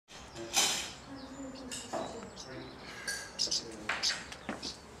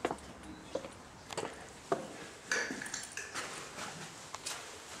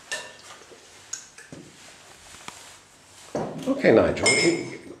Okay, Nigel,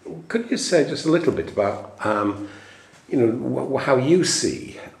 could you say just a little bit about, how you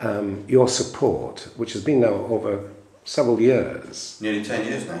see your support, which has been now over several years. Nearly 10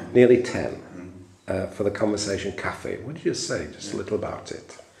 years now. Nearly 10, for the Conversation Cafe. What did you say, just a little about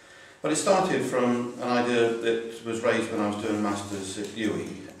it? Well, it started from an idea that was raised when I was doing a Masters at UE,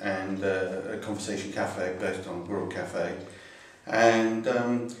 and a Conversation Cafe based on World Cafe. And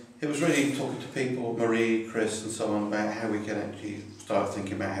it was really talking to people, Marie, Chris and so on, about how we can actually start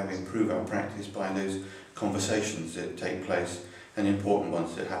thinking about how we improve our practice by those conversations that take place, and important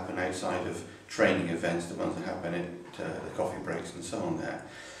ones that happen outside of training events, the ones that happen at the coffee breaks and so on there.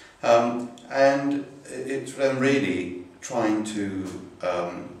 And it's then really trying to,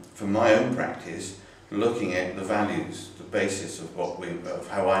 for my own practice, looking at the values, the basis of of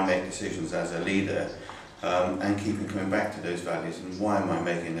how I make decisions as a leader, and keeping coming back to those values and why am I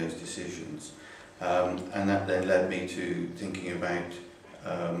making those decisions. And that then led me to thinking about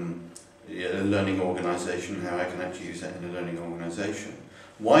a learning organisation, how I can actually use that in a learning organisation.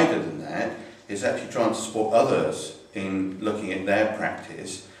 Wider than that is actually trying to support others in looking at their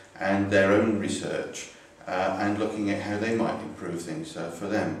practice and their own research, and looking at how they might improve things for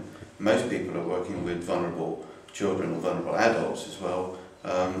them. Most people are working with vulnerable children or vulnerable adults as well,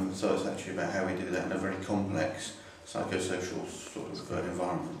 so it's actually about how we do that in a very complex psychosocial sort of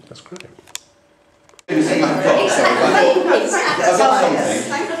environment. That's great. Exactly.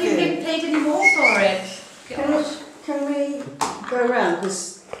 Have you been paid any more for it? Can we go around?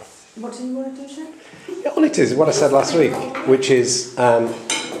 Because what do you want to do, Shelagh? Yeah, all it is what I said last week, which is,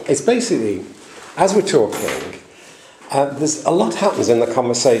 it's basically, as we're talking, there's a lot happens in the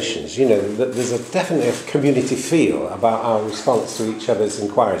conversations. There's definitely a community feel about our response to each other's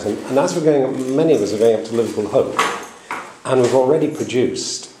inquiries. And as we're going, many of us are going up to Liverpool Hope, and we've already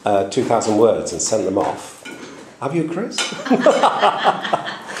produced 2,000 words and sent them off. Have you, Chris? More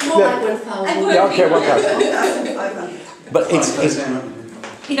like 1,000. Yeah, okay, 1,000. But it's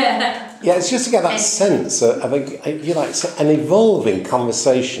yeah, it's just to get that sense of if you like, an evolving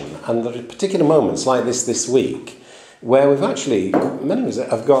conversation, and there are particular moments like this week where we've actually, many of us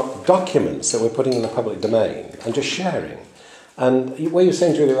have got documents that we're putting in the public domain and just sharing. And where you were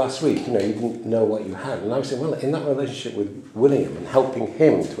saying, Julie, last week, you didn't know what you had. And I was saying, well, in that relationship with William and helping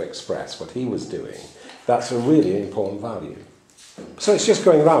him to express what he was doing, that's a really important value. So it's just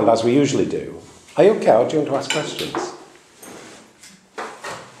going around as we usually do. Are you okay, or do you want to ask questions?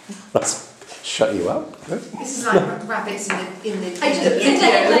 Let's shut you up. This is like rabbits in the I just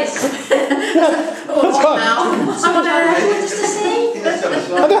That's fine. now. Someone else to say?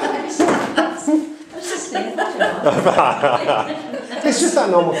 It's just that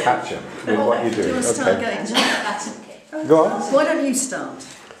normal catch-up with what you do. Do you want to start going? That's okay. Go on. Why don't you start?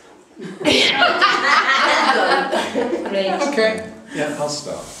 Great. Okay. Yeah, I'll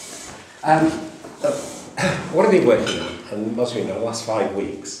start. What I've been working on, and most of you know, the last 5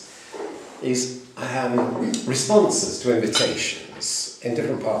 weeks, is responses to invitations in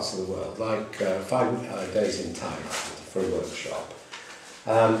different parts of the world, like 5 days in Thailand for a workshop,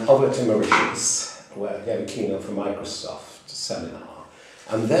 over to Mauritius, where I gave a keynote for Microsoft seminar,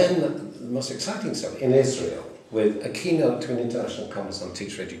 and then the most exciting stuff in Israel, with a keynote to an international conference on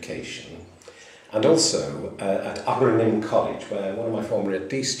teacher education, and also at Abranim College, where one of my former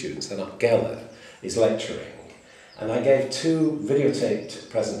D students, Anat Geller, is lecturing. And I gave 2 videotaped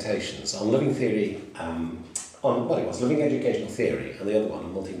presentations on living theory, living educational theory, and the other one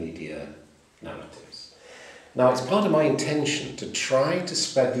on multimedia narratives. Now, it's part of my intention to try to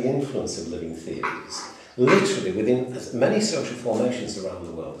spread the influence of living theories, literally within as many social formations around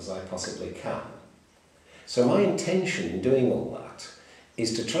the world as I possibly can. So my intention in doing all that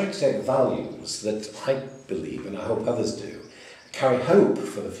is to try to take values that I believe, and I hope others do, carry hope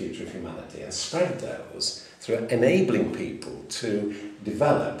for the future of humanity, and spread those through enabling people to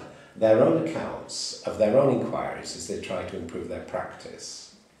develop their own accounts of their own inquiries as they try to improve their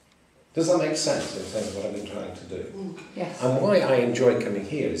practice. Does that make sense in terms of what I've been trying to do? Yes. And why I enjoy coming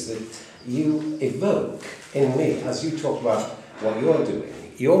here is that you evoke in me, as you talk about what you're doing,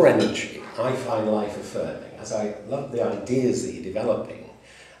 your energy, I find life affirming, as I love the ideas that you're developing.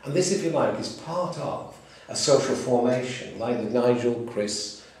 And this, if you like, is part of a social formation, like with Nigel,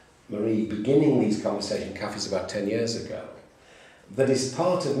 Chris, Marie, beginning these conversation cafes about 10 years ago, that is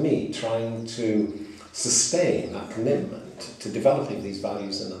part of me trying to sustain that commitment to developing these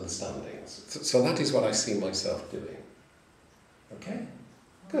values and understandings. So that is what I see myself doing. Okay?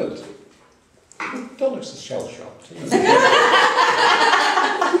 Good. Don't look so shell-shocked.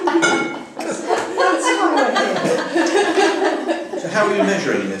 So how are you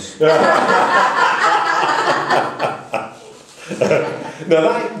measuring this? No,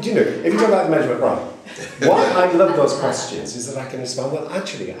 that, do you know, if you talk about measurement, right, why I love those questions is that I can respond, well,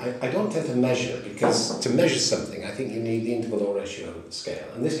 actually, I don't tend to measure, because to measure something, I think you need the interval or ratio scale,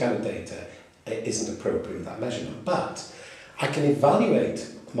 and this kind of data isn't appropriate with that measurement. But I can evaluate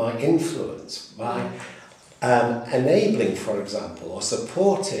my influence by enabling, for example, or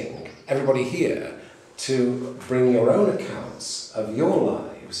supporting everybody here to bring your own accounts of your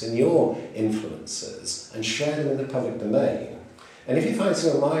lives and your influences and share them in the public domain. And if you find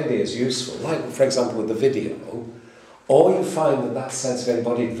some of my ideas useful, like for example with the video, or you find that that sense of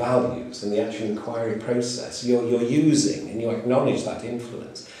embodied values and the actual inquiry process you're using and you acknowledge that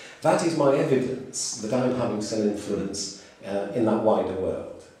influence, that is my evidence that I'm having some influence in that wider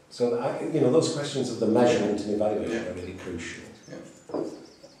world. So those questions of the measurement and evaluation are really crucial. Yeah.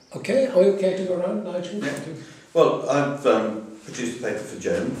 Okay, are we okay to go around, Nigel? Yeah. Well, I've produced a paper for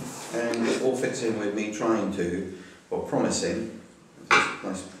Joan, and it all fits in with me trying to, or promising,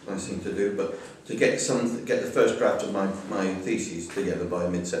 nice thing to do, but to get the first draft of my thesis together by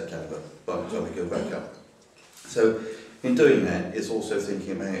mid-September, by the time we go back up. So, in doing that, it's also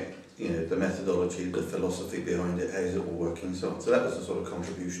thinking about the methodology, the philosophy behind it, how is it all working, so on. So that was a sort of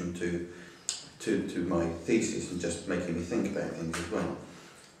contribution to my thesis and just making me think about things as well.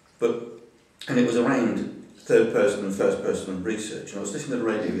 And it was around third person and first person research. And I was listening to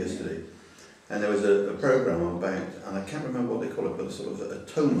the radio yesterday, and there was a program about, and I can't remember what they call it, but a sort of a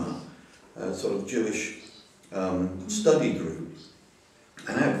Toma, a sort of Jewish study group,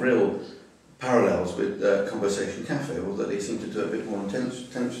 and had real parallels with Conversation Cafe, although they seem to do it a bit more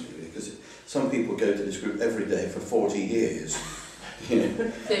intensely, because some people go to this group every day for 40 years.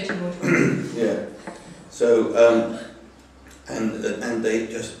 30 more. Yeah. So, and they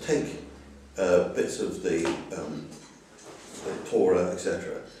just take bits of the Torah,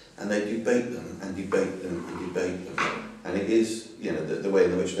 etc., and they debate them and debate them and debate them. And it is, the way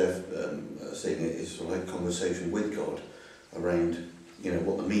in which they're saying it is sort of like conversation with God around,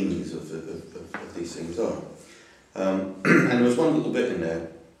 what the meanings of these things are. And there was one little bit in there,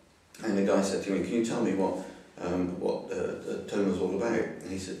 and the guy said to me, "Can you tell me what Toma's all about?"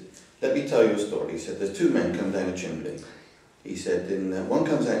 And he said, "Let me tell you a story." He said, "There's two men come down a chimney." He said, one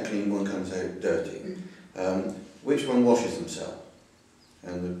comes out clean, one comes out dirty. Which one washes himself?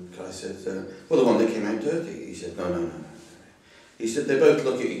 And the guy said, well, the one that came out dirty. He said, no. He said, they both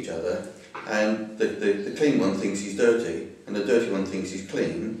look at each other, and the clean one thinks he's dirty, and the dirty one thinks he's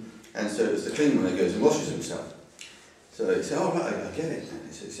clean, and so it's the clean one that goes and washes himself. So he said, oh, right, I get it. And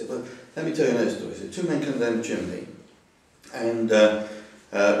he said, well, let me tell you another story. He said, two men come down the chimney, and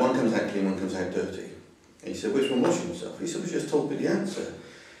one comes out clean, one comes out dirty. He said, which one washes himself? He said, we just told me the answer.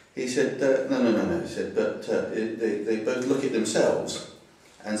 He said, no. He said, but they both look at themselves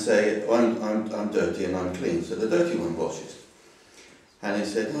and say, oh, I'm dirty and I'm clean, so the dirty one washes. And he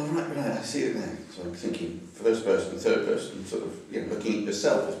said, oh, right, I see it now. So I'm thinking first person, third person, sort of looking at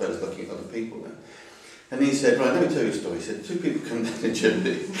yourself as well as looking at other people then. And he said, right, let me tell you a story. He said, two people come down the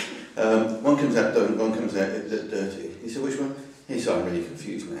chimney. One comes out dirty, one comes out dirty. He said, which one? He said, I'm really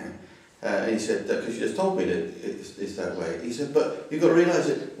confused now. And he said, because you just told me that it's that way. He said, but you've got to realise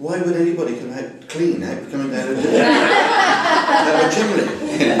that why would anybody come out clean coming down a chimney?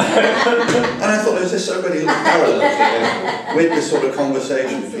 And I thought there's just so many little parallels with this sort of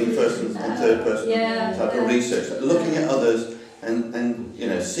conversation between first and third person type of research, looking at others and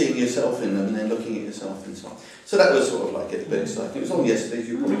seeing yourself in them and then looking at yourself and so on. So that was sort of like a bit exciting. It was on yesterday.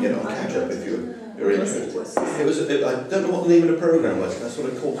 You probably get on catch up if you're interested. It was I don't know what the name of the programme was. I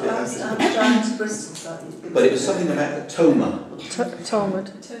sort of caught it out. I'm to Bristol. But it was something about the Toma. Talmud. Talmud.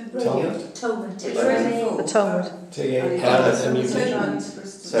 The Talmud. So It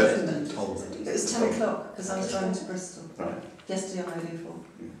was 10 o'clock because I was driving to Bristol. Right. Yesterday on Radio 4.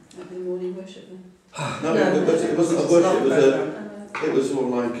 Having morning worship then. No, it wasn't a worship. It was all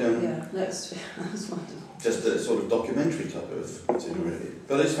like that's wonderful. just a sort of documentary type of thing, really.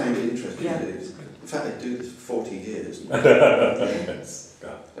 But I just found it interesting. Yeah. In fact, they do this for 40 years. Yes.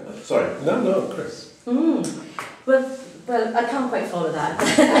 Sorry. No, Chris. Well, I can't quite follow that.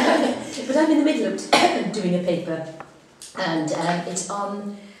 But I'm in the middle of doing a paper, and it's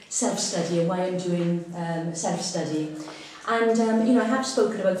on self-study and why I'm doing self-study. And, I have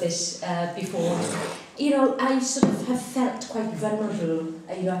spoken about this before. I sort of have felt quite vulnerable,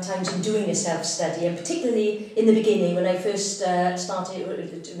 at times in doing a self-study, and particularly in the beginning when I first started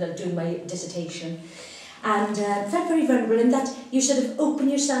doing my dissertation. and felt very vulnerable in that you sort of open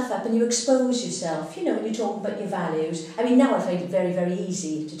yourself up and you expose yourself, you know, when you talk about your values. I mean, now I find it very, very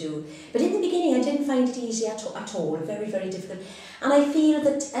easy to do. But in the beginning, I didn't find it easy at all, very, very difficult. And I feel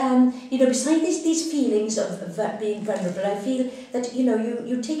that, you know, beside these feelings of being vulnerable, I feel that, you know,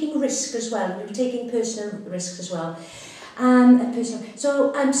 you're taking risk as well, you're taking personal risks as well.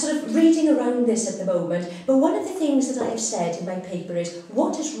 So I'm sort of reading around this at the moment, but one of the things that I have said in my paper is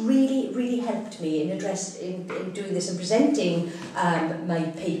what has really, really helped me in doing this and presenting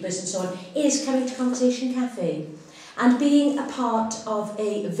my papers and so on is coming to Conversation Cafe and being a part of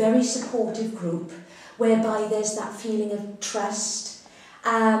a very supportive group whereby there's that feeling of trust,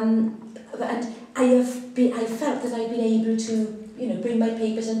 and I felt that I've been able to, you know, bring my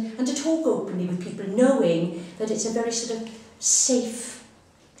papers and to talk openly with people, knowing that it's a very sort of safe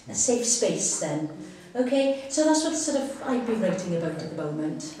space then. Okay, so that's what sort of I've been writing about at the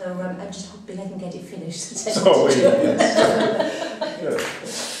moment. So I'm just hoping I can get it finished.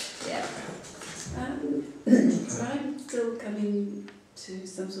 Yeah. I'm still coming to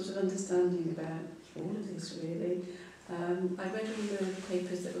some sort of understanding about all of this, really. I read all the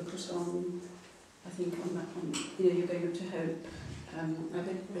papers that were put on, I think, on you know, You're Going Up to Hope. I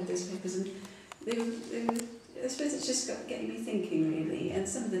read those papers, and they were, I suppose it's just getting me thinking, really, and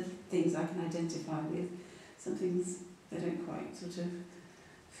some of the things I can identify with, some things they don't quite sort of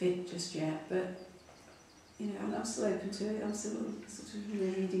fit just yet, but, you know, I'm still open to it, I'm still sort of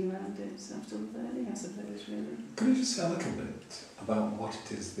reading around it, so I'm still learning, I suppose, really. Could you just say a little bit about what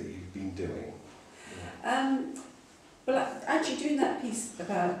it is that you've been doing? Well, actually doing that piece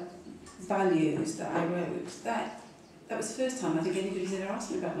about values that I wrote, that was the first time I think anybody's ever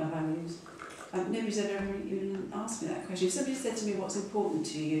asked me about my values. Nobody's ever even asked me that question. If somebody said to me, what's important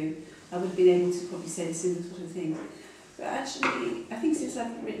to you, I would have been able to probably say the similar sort of thing. But actually, I think since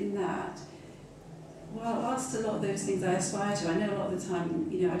I've written that, well, whilst a lot of those things I aspire to, I know a lot of the time,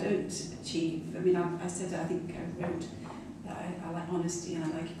 you know, I don't achieve. I mean, I said, I think I wrote that I like honesty and I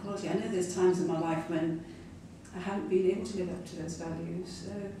like equality. I know there's times in my life when I haven't been able to live up to those values.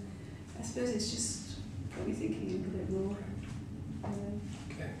 So I suppose it's just got me thinking a bit more.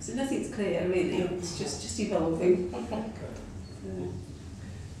 Okay. So nothing's clear, really. It's just evolving. Well,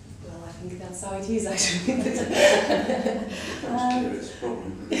 I think that's how it is, actually.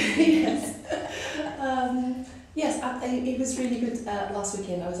 Yes. Yes, it was really good last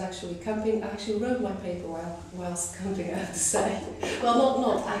weekend. I was actually camping. I actually wrote my paper whilst camping, I have to say. Well,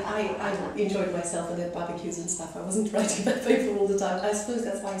 not. I enjoyed myself and did barbecues and stuff. I wasn't writing that paper all the time. I suppose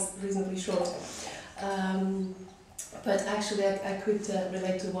that's why it's reasonably short. But actually I could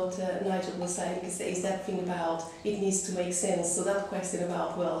relate to what Nigel was saying, because there is that thing about it needs to make sense. So that question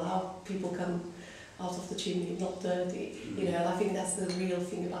about, well, how people come out of the chimney not dirty, you know, and I think that's the real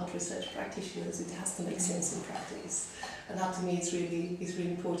thing about research practitioners. It has to make sense in practice, and that to me is really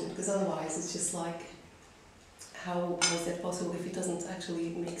important, because otherwise it's just like, how is that possible if it doesn't actually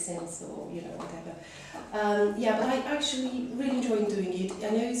make sense, or, you know, whatever. Yeah, but I actually really enjoyed doing it. I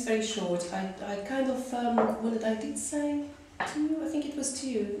know it's very short. I kind of, what did I did say to you? I think it was to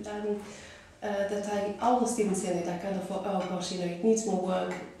you, that I almost didn't send it. I kind of thought, oh gosh, you know, it needs more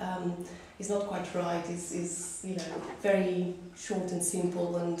work. It's not quite right. It's you know, very short and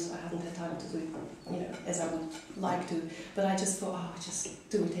simple, and I haven't had time to do it, you know, as I would like to. But I just thought, oh, I'll just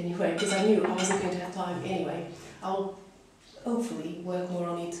do it anyway, because I knew I wasn't going to have time anyway. I'll hopefully work more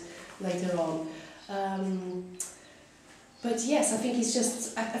on it later on. But yes, I think it's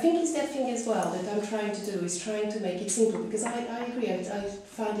just, I think it's that thing as well that I'm trying to do, is trying to make it simple, because I agree, I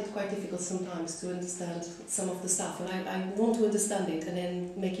find it quite difficult sometimes to understand some of the stuff, and I want to understand it and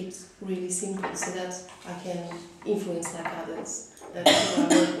then make it really simple so that I can influence like others, people I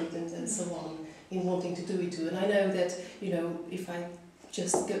work with and so on, in wanting to do it too. And I know that, you know, if I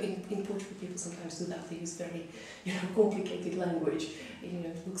just go in Portugal, people sometimes do that. They use very, you know, complicated language. You know,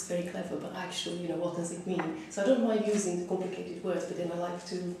 it looks very clever, but actually, you know, what does it mean? So I don't mind using the complicated words, but then I like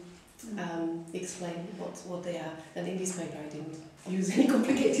to explain what they are. And in this paper, I didn't use any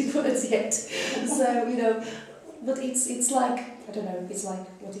complicated words yet. So, you know, but it's like, I don't know, it's like,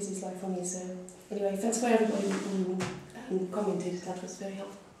 what is it like for me? So anyway, thanks for everybody who commented. That was very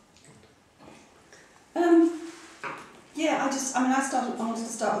helpful. Yeah, I wanted to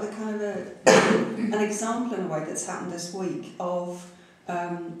start with a kind of an example in a way that's happened this week of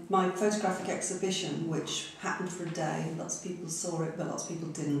my photographic exhibition, which happened for a day. Lots of people saw it, but lots of people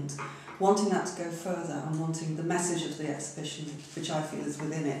didn't. Wanting that to go further and wanting the message of the exhibition, which I feel is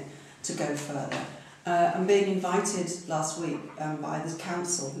within it, to go further. And being invited last week by the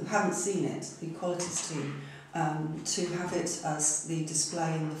council, who haven't seen it, the Equalities team, to have it as the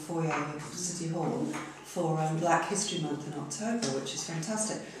display in the foyer of City Hall for Black History Month in October, which is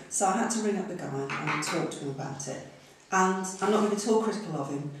fantastic. So I had to ring up the guy and talk to him about it. And I'm not going to be at all critical of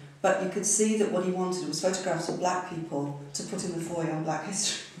him, but you could see that what he wanted was photographs of black people to put in the foyer on Black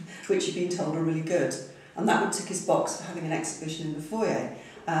History, which you've been told are really good. And that would tick his box for having an exhibition in the foyer.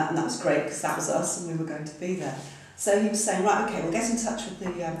 And that was great because that was us and we were going to be there. So he was saying, right, okay, we'll get in touch with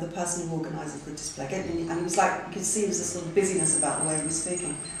the person who organises the display. And he was like, you could see there was a sort of busyness about the way he was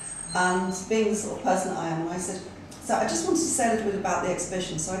speaking. And being the sort of person that I am, I said, so I just wanted to say a little bit about the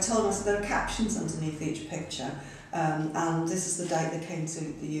exhibition. So I told him, I said, there are captions underneath each picture. And this is the date they came to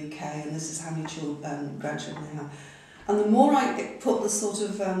the UK, and this is how many grandchildren they have. And the more I put the sort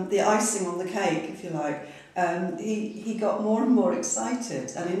of the icing on the cake, if you like, he got more and more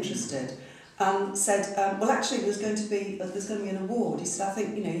excited and interested, and said, well, actually, there's going to be an award. He said, I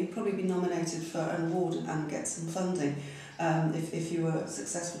think you'd probably be nominated for an award and get some funding if you were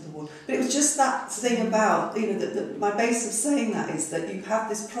successful with the award. But it was just that thing about my base of saying that is that you have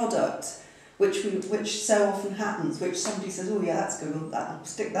this product. Which so often happens, which somebody says, oh yeah, that's good, well, that'll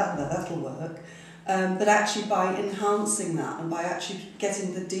stick that there, that'll work. But actually by enhancing that and by actually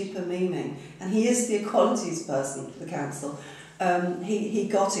getting the deeper meaning, and he is the equalities person for the council, he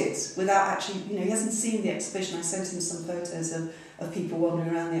got it without actually, he hasn't seen the exhibition. I sent him some photos of people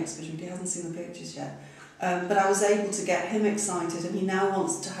wandering around the exhibition, but he hasn't seen the pictures yet. But I was able to get him excited, and he now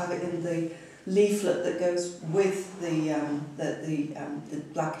wants to have it in the leaflet that goes with the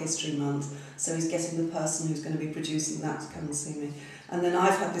Black History Month. So he's getting the person who's going to be producing that to come and see me. And then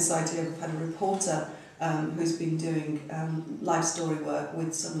I've had this idea, I've had a reporter who's been doing life story work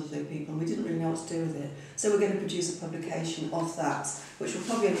with some of the people, and we didn't really know what to do with it. So we're going to produce a publication of that, which will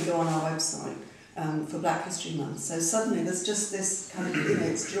probably only go on our website for Black History Month. So suddenly there's just this kind of,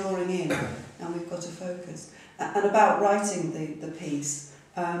 it's drawing in, and we've got to focus. And about writing the piece,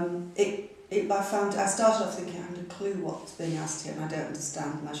 I started off thinking I haven't a clue what's being asked here and I don't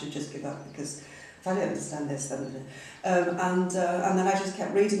understand, and I should just give up because if I don't understand this, then and then I just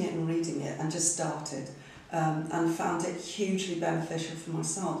kept reading it and just started and found it hugely beneficial for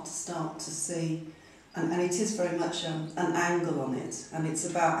myself to start to see, and it is very much an angle on it, and it's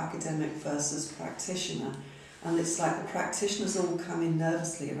about academic versus practitioner. And it's like the practitioners all come in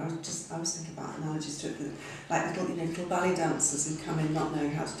nervously, and I was thinking about analogies to it, like little ballet dancers who come in not knowing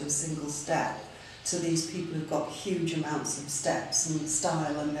how to do a single step, to these people who've got huge amounts of steps and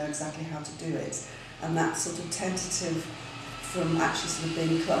style and know exactly how to do it. And that sort of tentative from actually sort of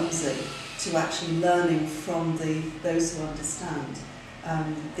being clumsy to actually learning from those who understand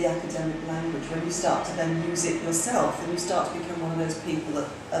the academic language, when you start to then use it yourself and you start to become one of those people that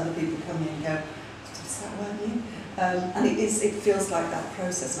other people come in and go, is that what I mean? And it feels like that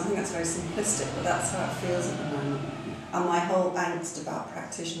process, and I think that's very simplistic, but that's how it feels at the moment. And my whole angst about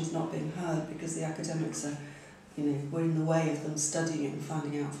practitioners not being heard because the academics are, we're in the way of them studying it and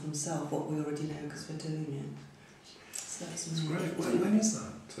finding out for themselves what we already know because we're doing it. So that's great. When is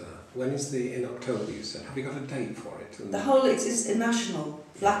that? When is in October, you said? Have you got a date for it? It's a national.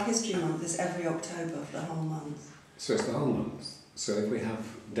 Black History Month is every October for the whole month. So it's the whole month? So if we have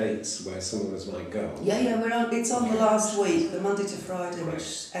dates where some of us might go... Yeah, it's on the last week, the Monday to Friday,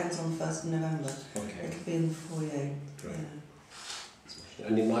 which ends on 1st of November. Okay. It'll be in the foyer. Right. Yeah.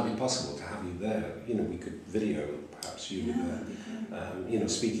 And it might be possible to have you there. We could video perhaps you there,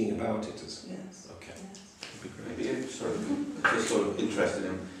 speaking about it. Yes. Okay. Yes. That'd be great. Maybe, sorry, just sort of interested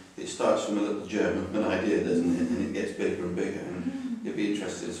in, it starts from a little germ of an idea, doesn't it, and it gets bigger and bigger, and you'd be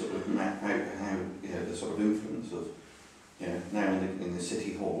interested in sort of how the sort of influence of, now in the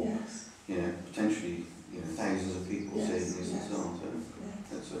city hall, Yes. Potentially, thousands of people seeing this and so on, so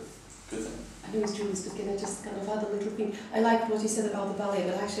that's a good thing. I know it's Jules, but can I just kind of add a little thing? I like what you said about the ballet,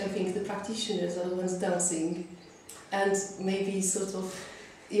 but actually I think the practitioners are the ones dancing, and maybe sort of,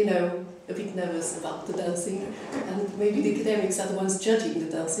 a bit nervous about the dancing, and maybe the academics are the ones judging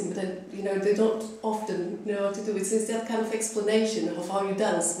the dancing, but then, they don't often know how to do it. So it's that kind of explanation of how you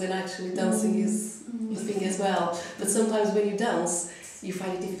dance when actually dancing is your thing as well. But sometimes when you dance, you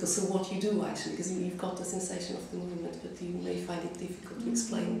find it difficult. So what you do actually, because you've got the sensation of the movement, but you may find it difficult to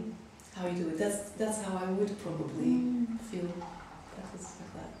explain how you do it. That's how I would probably feel. That was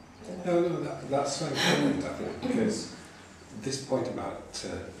like that. No, that's very important, I think, because this point about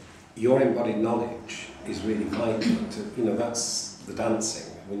your embodied knowledge is really vital. That's the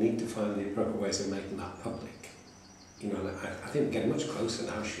dancing. We need to find the appropriate ways of making that public. And I think we're getting much closer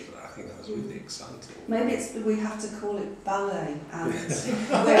now, Sheila. I think that was really exciting. Maybe we have to call it ballet, and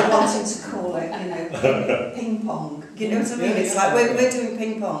we're wanting to call it, ping pong. You know what I mean? It's like we're doing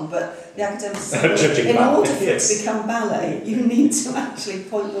ping pong, but the academics say, in order for it to become ballet, you need to actually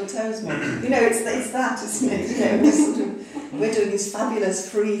point your toes more. It's that, isn't it? We're doing these fabulous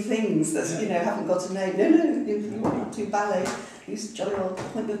free things that haven't got a name. No, you want to do ballet. You jolly well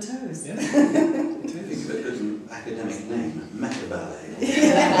point your toes. Yeah. It's a good academic name, meta ballet.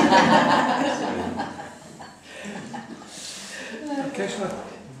 Okay, shall I?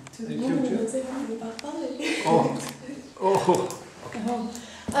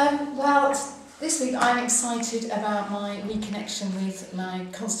 Well, this week I'm excited about my reconnection with my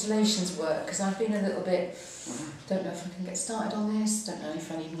constellations work, because I've been a little bit, don't know if I can get started on this, don't know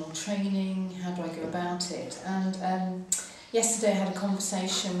if I need more training, how do I go about it, and yesterday I had a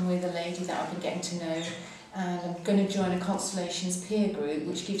conversation with a lady that I've been getting to know, and I'm going to join a constellations peer group,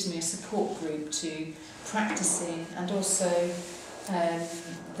 which gives me a support group to practice in, and also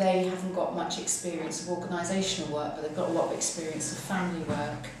they haven't got much experience of organisational work, but they've got a lot of experience of family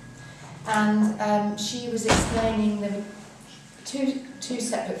work. And she was explaining there were two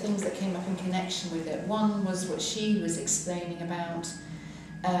separate things that came up in connection with it. One was what she was explaining about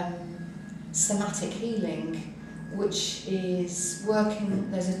somatic healing, which is working.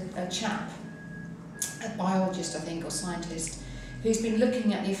 There's a chap, a biologist I think, or scientist, who's been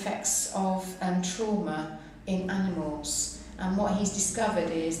looking at the effects of trauma in animals. And what he's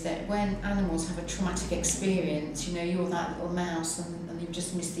discovered is that when animals have a traumatic experience, you're that little mouse and you've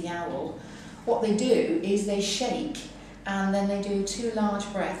just missed the owl, what they do is they shake and then they do 2 large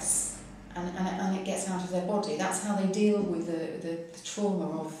breaths and it gets out of their body. That's how they deal with the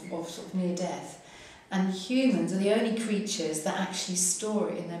trauma of sort of near death. And humans are the only creatures that actually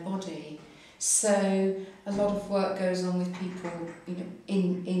store it in their body. So a lot of work goes on with people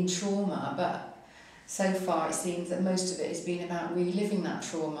in trauma, but so far it seems that most of it has been about reliving that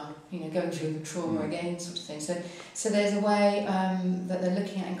trauma, going through the trauma again sort of thing. So there's a way that they're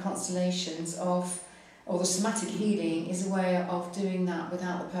looking at in constellations or the somatic healing is a way of doing that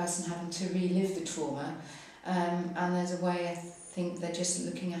without the person having to relive the trauma. And there's a way, I think they're just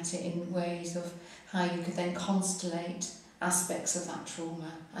looking at it in ways of how you could then constellate aspects of that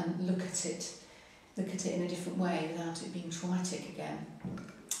trauma and look at it in a different way without it being traumatic again.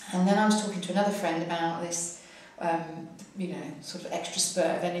 And then I was talking to another friend about this, sort of extra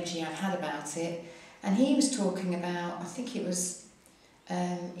spurt of energy I've had about it, and he was talking about, I think it was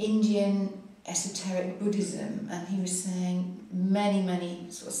Indian esoteric Buddhism, and he was saying many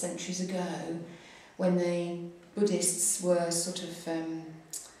sort of centuries ago, when the Buddhists were sort of,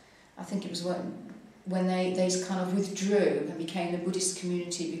 I think it was when they kind of withdrew and became the Buddhist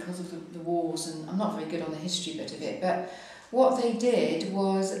community because of the wars, and I'm not very good on the history bit of it, but what they did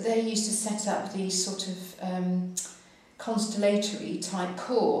was they used to set up these sort of constellatory type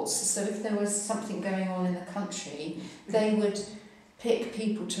courts. So if there was something going on in the country, they would pick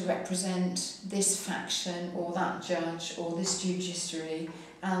people to represent this faction or that judge or this judiciary,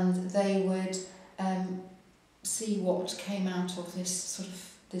 and they would see what came out of this sort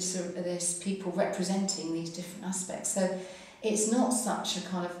of this people representing these different aspects. So it's not such a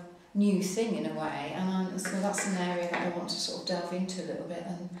kind of new thing in a way, and so that's an area that I want to sort of delve into a little bit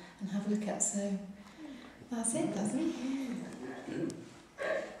and have a look at. So that's me.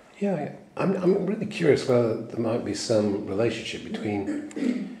 Yeah, I'm really curious whether there might be some relationship between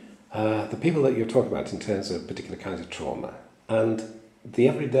the people that you're talking about in terms of particular kinds of trauma and the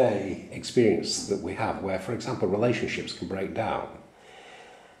everyday experience that we have where, for example, relationships can break down.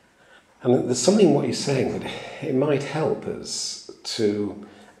 And there's something in what you're saying that it might help us to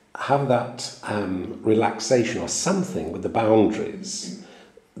have that relaxation or something with the boundaries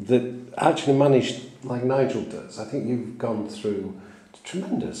that actually managed, like Nigel does. I think you've gone through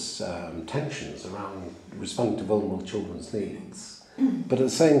tremendous tensions around responding to vulnerable children's needs. But at the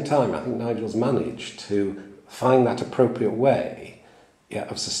same time, I think Nigel's managed to find that appropriate way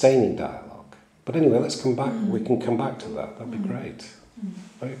of sustaining dialogue. But anyway, let's come back. We can come back to that. That'd be great.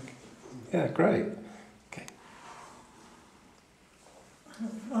 Yeah, great. Okay.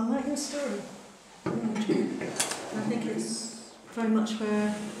 I like your story. I think it's very much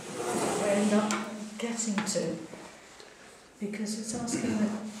where I end up getting to, because it's asking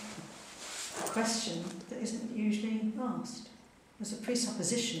a question that isn't usually asked. There's a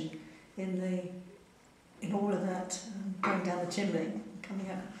presupposition in all of that going down the chimney, coming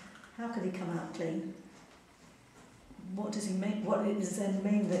out. How could he come out clean? What does he mean? What does then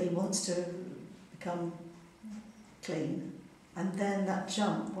mean that he wants to become clean? And then that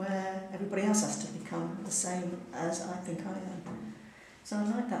jump where everybody else has to become the same as I think I am. So I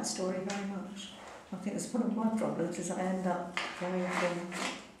like that story very much. I think that's one of my problems is I end up going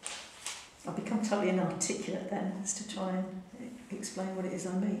I become totally inarticulate then as to try and explain what it is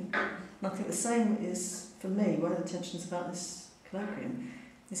I mean. And I think the same is, for me, one of the tensions about this colloquium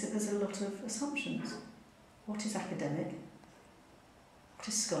is that there's a lot of assumptions. What is academic? What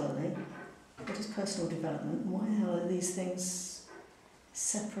is scholarly? What is personal development? And why the hell are these things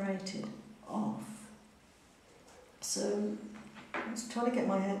separated off? So I was trying to get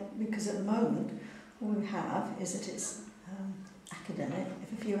my head, because at the moment all we have is that it's academic.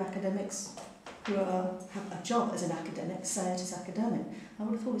 If a few academics who have a job as an academic say it is academic, I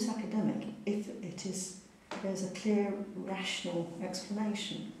would have thought it's academic if there's a clear, rational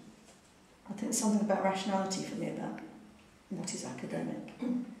explanation. I think there's something about rationality for me about what is academic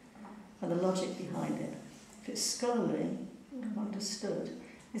and the logic behind it. If it's scholarly, what I've understood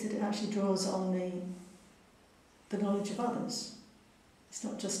is that it actually draws on the knowledge of others. It's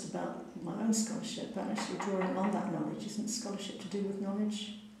not just about my own scholarship, but actually drawing on that knowledge. Isn't scholarship to do with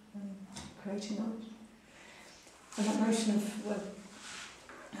knowledge and creating knowledge? And that notion of,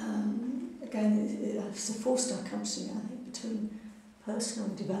 again, it's a four-star comes to me, I think, between personal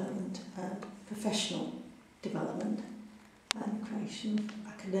development and professional development and creation of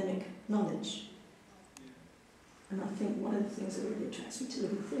academic knowledge. And I think one of the things that really attracts me to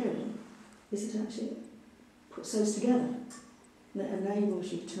living theory is it actually puts those together. That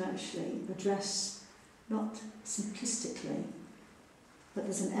enables you to actually address, not simplistically, but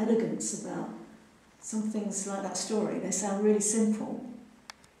there's an elegance about some things like that story. They sound really simple,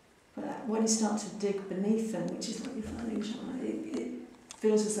 but when you start to dig beneath them, which is what you're finding, it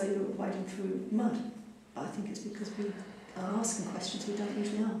feels as though you're wading through mud. I think it's because we are asking questions we don't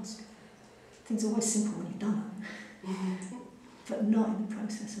usually ask. Things are always simple when you've done them, but not in the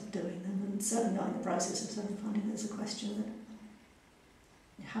process of doing them, and certainly not in the process of suddenly finding there's a question that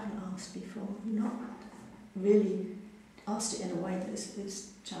you haven't asked before, not really asked it in a way that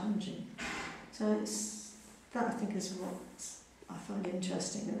is challenging. So it's that, I think, is what I find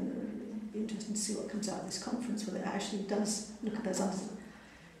interesting, and it'd be interesting to see what comes out of this conference, whether it actually does look at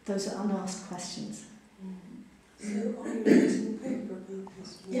those unasked questions. So are you writing a paper about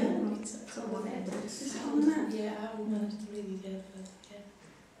this? Yeah, it's on there. Is it on there? Yeah, I haven't managed to read it yet, but yeah.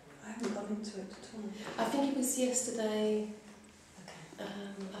 I haven't got into it at all. I think it was yesterday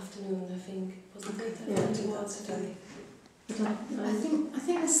afternoon, I think. Wasn't it? Yeah, I think it was today. I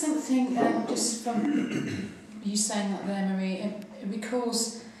think there's something, just from you saying that there, Marie, it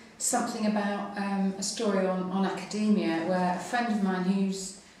recalls something about a story on academia where a friend of mine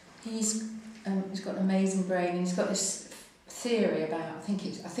he's got an amazing brain, and he's got this theory about, I think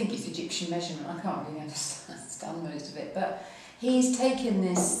it's Egyptian measurement. I can't really understand most of it, but he's taken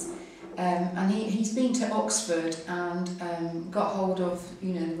this and he's been to Oxford and got hold of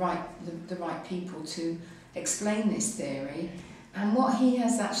the right people to explain this theory. And what he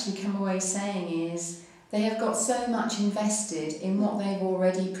has actually come away saying is they have got so much invested in what they've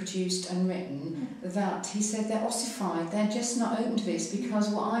already produced and written that he said they're ossified. They're just not open to this because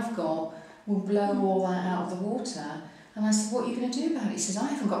what I've got will blow all that out of the water. And I said, what are you going to do about it? He says, I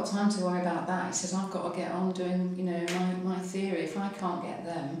haven't got time to worry about that. He says, I've got to get on doing, my theory. If I can't get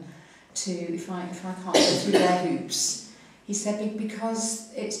them to, if I can't go through their hoops, he said,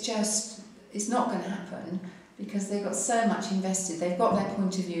 because it's not going to happen because they've got so much invested. They've got their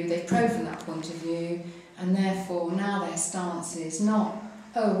point of view, they've proven that point of view, and therefore now their stance is not,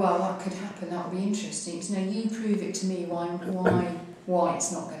 oh, well, that could happen, that would be interesting. It's, no, you prove it to me why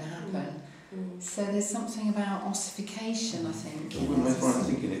it's not going to happen. So there's something about ossification, I think. When I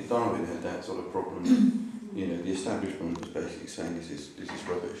think Darwin had that sort of problem. The establishment was basically saying this is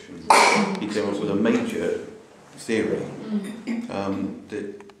rubbish, and he came up with a major theory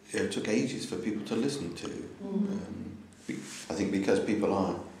that took ages for people to listen to. I think because people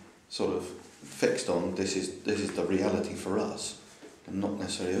are sort of fixed on this is the reality for us, and not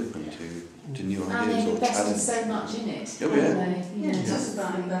necessarily open to new ideas or challenges. And they've invested so much in it. Oh, yeah. It's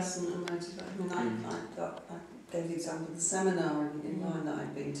about investment and motivation. I gave the example of the seminar in mine that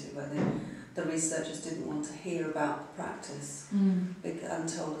I'd been to, where the researchers didn't want to hear about the practice and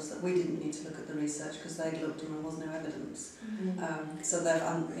told us that we didn't need to look at the research because they'd looked and there was no evidence. So they're,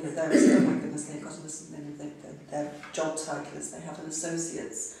 oh my goodness, they've got to listen. Their job title is they have an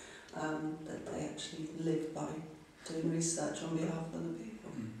associates that they actually live by doing research on behalf of other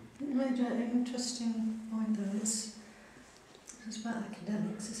people. It made an interesting point though. It's about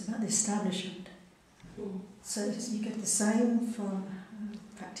academics. It's about the establishment. So you get the same from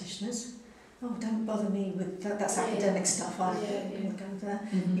practitioners. Oh, don't bother me with that. That's academic stuff. I can go there.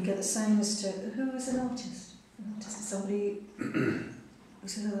 You get the same as to who is an artist. An artist is somebody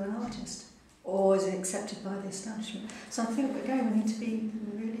was another artist? Or is it accepted by the establishment? So I think, again, we need to be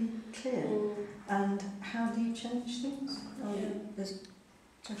really clear. And how do you change things? There's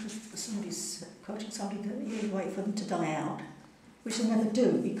somebody's quoting somebody that you wait for them to die out, which they never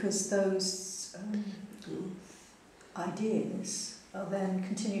do, because those ideas will then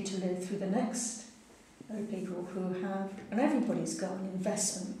continue to live through the next people who have, and everybody's got an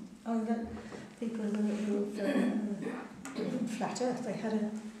investment. People who in Flat Earth,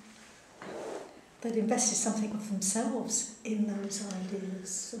 they'd invested something of themselves in those ideas.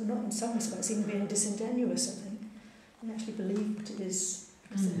 So not in some respects even being disingenuous, I think, and actually believe what it is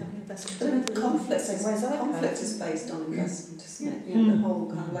because they have an investment. But conflict is based on investment, isn't it? You know, the whole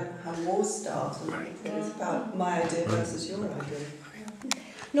kind of like how wars start, and it's about my idea versus your idea.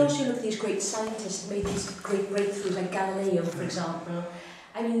 And also you look at these great scientists who made these great breakthroughs, like Galileo, for example.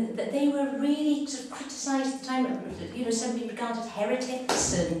 I mean, that they were really sort of criticised at the time. You know, some people regarded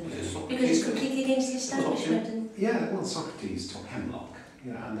heretics, and because it's completely against the establishment. And yeah, well, Socrates took hemlock,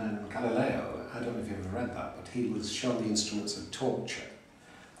 you know, and then Galileo, I don't know if you've ever read that, but he was shown the instruments of torture,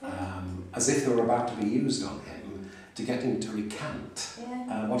 as if they were about to be used on him to get him to recant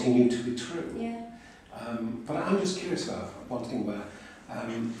what he knew to be true. Yeah. But I'm just curious about one thing where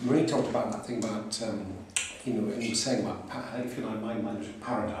Marie talked about that thing about, you know, and you were saying about, if you like, mind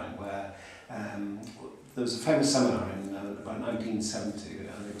paradigm, where there was a famous seminar in about 1970,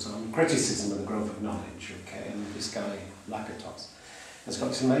 and it was on criticism of the growth of knowledge, okay, and this guy, Lakatos, has got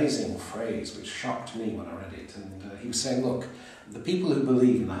this amazing phrase which shocked me when I read it, and he was saying, look, the people who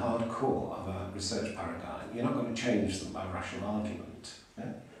believe in the hard core of a research paradigm, you're not going to change them by rational argument. Yeah?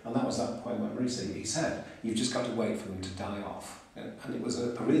 And that was that point where Marie said, he said, you've just got to wait for them to die off. And it was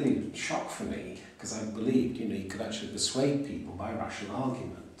a really shock for me, because I believed, you know, you could actually persuade people by rational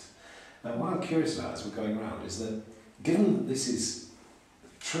argument. Now, what I'm curious about as we're going around is that, given that this is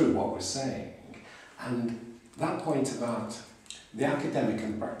true, what we're saying, and that point about the academic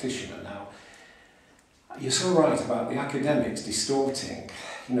and practitioner, now, you're so right about the academics distorting,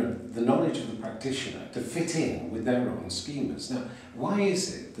 you know, the knowledge of the practitioner to fit in with their own schemas. Now, why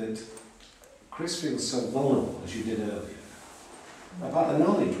is it that Chris feels so vulnerable, as you did earlier, about the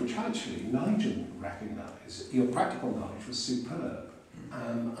knowledge which actually Nigel recognised? Your practical knowledge was superb.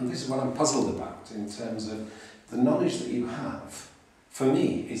 And this is what I'm puzzled about in terms of the knowledge that you have. For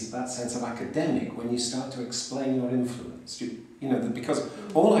me, is that sense of academic when you start to explain your influence. You know, because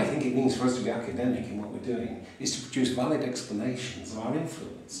all I think it means for us to be academic in what we're doing is to produce valid explanations of our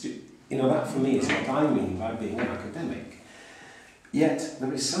influence. You know, that for me is what I mean by being an academic. Yet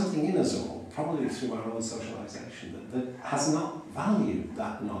there is something in us all, probably through our own socialisation, that has not valued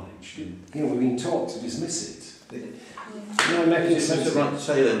that knowledge. You know, we've been taught to dismiss it. You know, making sense. It's right to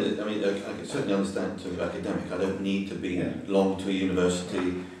say then that, I mean, I can certainly understand in terms of academic, I don't need to be long to a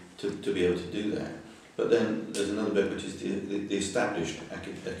university to be able to do that. But then there's another bit which is the established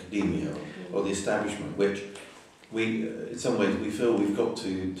academia or the establishment, which we, in some ways, we feel we've got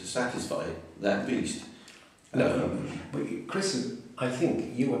to satisfy that beast. No, but Chris, I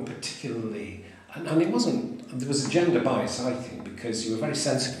think you were particularly, and it wasn't, there was a gender bias, I think, because you were very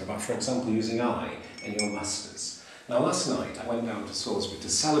sensitive about, for example, using I in your masters. Now, last night I went down to Salisbury to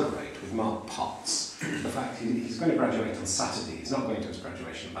celebrate with Mark Potts the fact he's going to graduate on Saturday. He's not going to his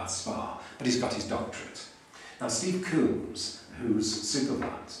graduation at Bath Spa, but he's got his doctorate. Now, Steve Coombs, who's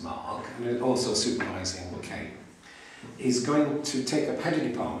supervised Mark and also supervising Kate, is going to take up head of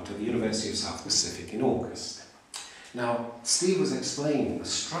department at the University of South Pacific in August. Now, Steve was explaining the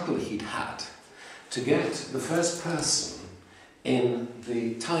struggle he'd had to get the first person in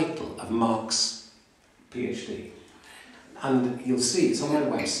the title of Mark's PhD. And you'll see, it's on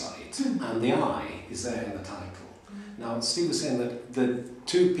my website, and the I is there in the title. Now, Steve was saying that the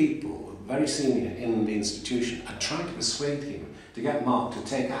two people, very senior in the institution, are trying to persuade him to get Mark to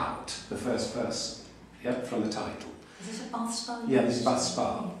take out the first person from the title. Is this a Bath Spa? Yeah, this is Bath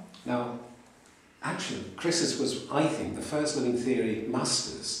Spa. Now, actually, Chris's was, I think, the first living theory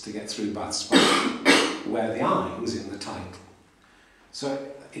masters to get through Bath Spa, where the I was in the title. So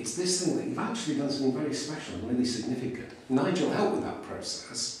it's this thing that you've actually done something very special and really significant. Nigel helped with that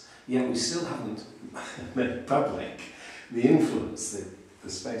process, yet we still haven't made public the influence that the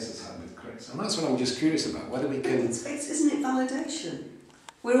space has had with Chris. And that's what I'm just curious about, whether we can... Isn't it validation?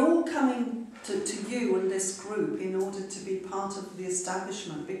 We're all coming to you and this group in order to be part of the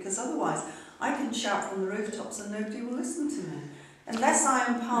establishment, because otherwise I can shout from the rooftops and nobody will listen to me. Unless I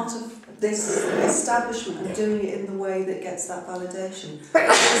am part of this establishment and doing it in the way that gets that validation,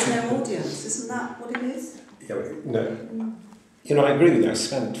 there's no audience. Isn't that what it is? Yeah, no. You know, I agree with you. I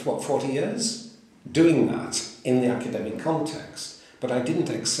spent, 40 years doing that in the academic context. But I didn't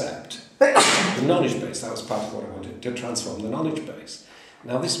accept the knowledge base. That was part of what I wanted, to transform the knowledge base.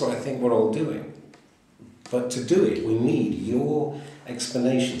 Now, this is what I think we're all doing. But to do it, we need your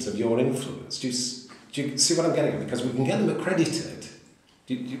explanations of your influence. Do you see what I'm getting at? Because we can get them accredited,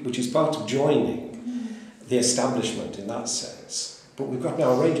 which is part of joining the establishment in that sense. But we've got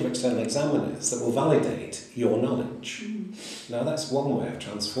now a range of external examiners that will validate your knowledge. Now, that's one way of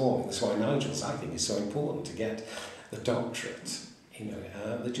transforming. That's why Nigel's, I think, is so important, to get the doctorate,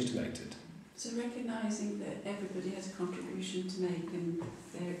 legitimated. So recognising that everybody has a contribution to make and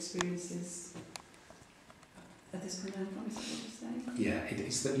their experiences at this point, is what you're saying? Yeah, it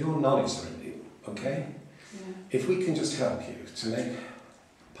is that your knowledge is in you, okay? Yeah. If we can just help you to make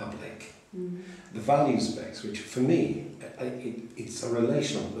public the values base, which for me, it's a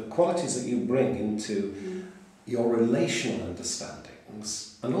relational, the qualities that you bring into your relational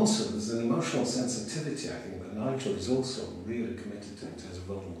understandings, and also there's an emotional sensitivity, I think, that Nigel is also really committed to in terms of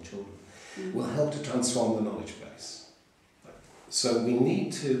vulnerable children, will help to transform the knowledge base. So we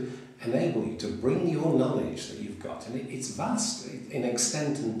need to enable you to bring your knowledge that you've got, and it's vast in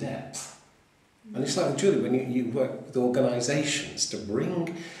extent and depth. And it's like, Julie, when you work with organisations to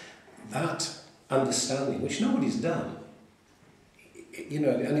bring that understanding, which nobody's done,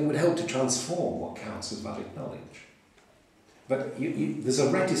 and it would help to transform what counts as valid knowledge. But there's a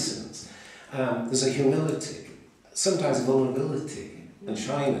reticence, there's a humility, sometimes a vulnerability and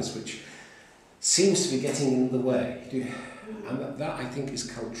shyness, which seems to be getting in the way. And that, I think, is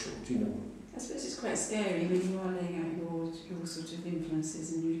cultural. Do you know? I suppose it's quite scary when you are laying out your sort of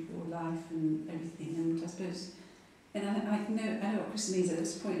influences and your life and everything. And I suppose, and I know what Chris means. At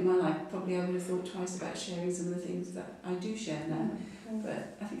this point in my life, probably I would have thought twice about sharing some of the things that I do share now.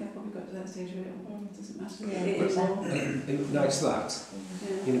 But I think I've probably got to that stage where it doesn't matter. No, it's that.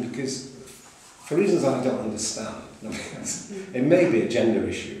 Because for reasons I don't understand, it may be a gender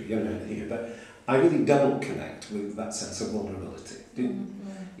issue, here, but I really don't connect with that sense of vulnerability.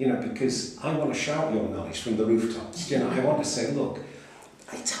 Because I want to shout your knowledge from the rooftops. I want to say, look,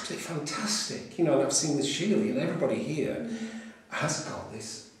 it's absolutely fantastic. And I've seen with Shelagh, and everybody here has got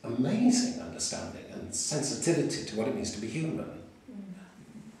this amazing understanding and sensitivity to what it means to be human.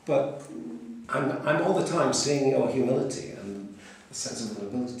 But I'm all the time seeing your humility and the sense of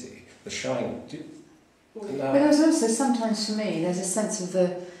vulnerability, the shine. But there's also sometimes for me, there's a sense of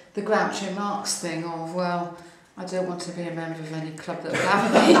the Groucho Marx thing of, well, I don't want to be a member of any club that will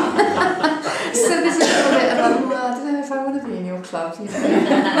have me. So there's a little bit of, well, I don't know if I want to be in your club, your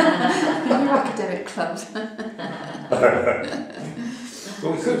academic club.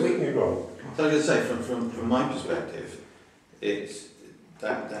 Well, we could go. So I was going to say, from my perspective, it's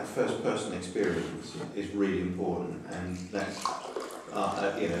that first person experience is really important, and that's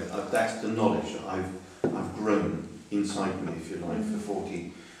that's the knowledge that I've grown inside me, if you like, for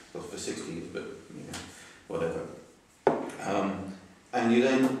 40, well, for 60 years, but whatever. And you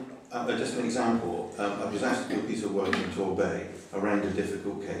then, just an example, I was asked to do a piece of work in Torbay around a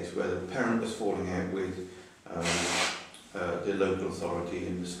difficult case where the parent was falling out with the local authority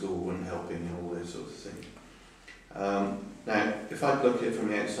in the school and helping and all those sorts of things. Now, if I look at it from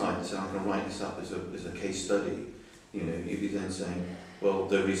the outside and say I'm going to write this up as a case study, you'd be then saying, well,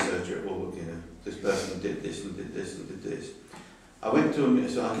 the researcher, this person did this and did this and did this. I went to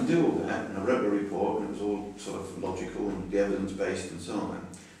so I can do all that, and I wrote a report, and it was all sort of logical and evidence-based and so on.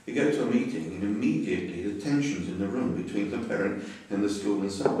 You go to a meeting, and immediately the tensions in the room between the parent and the school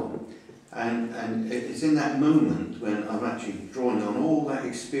and so on. And it's in that moment when I'm actually drawing on all that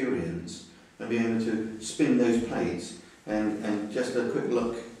experience and being able to spin those plates and just a quick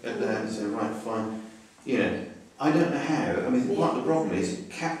look at that and say, right, fine, I don't know how. I mean, part of the problem is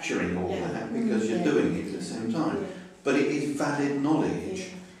capturing all that because you're doing it at the same time. But it is valid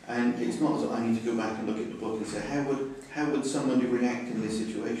knowledge, and it's not that I need to go back and look at the book and say, how would somebody react in this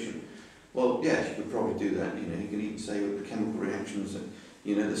situation? Well, yes, you could probably do that. You can even say with the chemical reactions and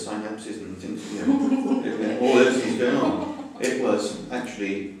the synapses and things, all those things going on. It was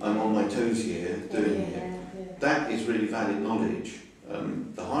actually I'm on my toes here doing it. That is really valid knowledge.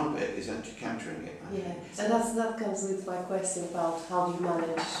 The hard bit is actually capturing it. And that comes with my question about how do you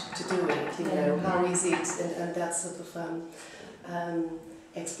manage to do it, how is it, and that sort of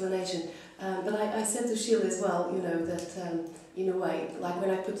explanation. But I said to Shelagh as well, that in a way, like when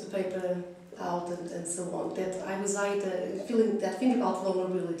I put the paper out and so on, that I was feeling that thing about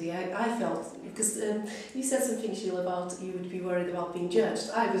vulnerability. I felt, because you said something, Shelagh, about you would be worried about being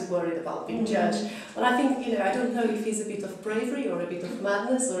judged. I was worried about being judged. But I think, I don't know if it's a bit of bravery or a bit of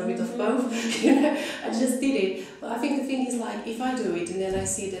madness or a bit of both. I just did it. But I think the thing is, like, if I do it and then I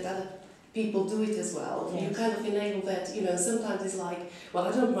see that other people do it as well. Yes. You kind of enable that, you know, sometimes it's like, well,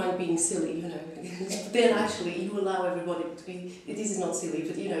 I don't mind being silly, you know. Then actually you allow everybody to be, this is not silly,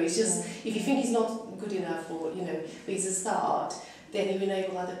 but you know, it's just, if you think it's not good enough or, you know, it's a start, then you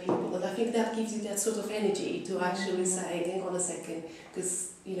enable other people. And I think that gives you that sort of energy to actually say, hang on a second,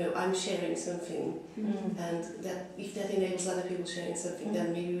 because, you know, I'm sharing something, and that if that enables other people sharing something,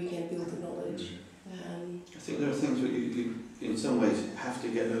 then maybe we can build the knowledge. I think there are things that you in some ways have to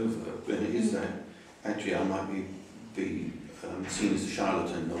get over, but it is that actually I might be seen as a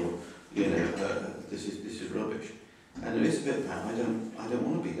charlatan, or you know, this is rubbish. And there is a bit about I don't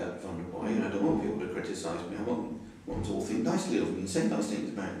want to be that vulnerable. You know, I don't want people to criticise me. I want them to all think nicely of me and say nice things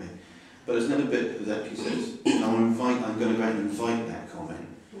about me. But there's another bit that actually says, I'm going to go out and invite that comment.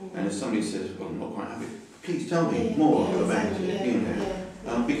 And if somebody says, well, I'm not quite happy, please tell me more about it. You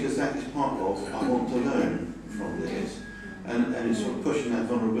know, because that is part of I want to learn from this. And it's sort of pushing that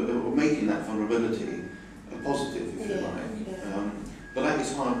vulnerability, or making that vulnerability a positive, if you like. But that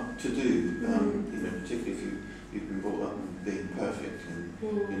is hard to do, you know, particularly if you've been brought up being perfect and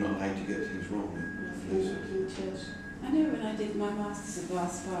you're not allowed to get things wrong. I know when I did my Masters at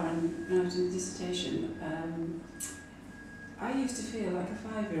Glasgow and when I was doing a dissertation, I used to feel like a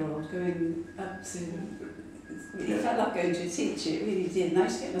 5-year-old going up to, it felt like going to a teacher, it really did, and I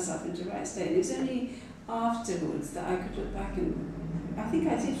used to get myself into the right state. And it was only afterwards that I could look back and I think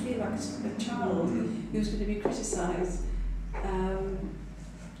I did feel like a child who was going to be criticised.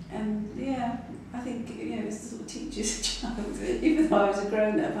 And yeah, I think, you know, it's the sort of teacher's child, even though I was a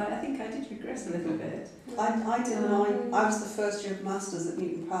grown-up, I think I did regress a little bit. I did mine. I was the first year of Masters at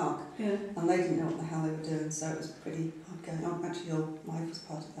Newton Park, Yeah. and they didn't know what the hell they were doing, so it was pretty hard going. Oh, actually, your wife was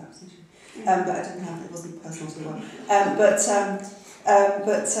part of that, wasn't she? But I didn't have it, wasn't personal to the wife. And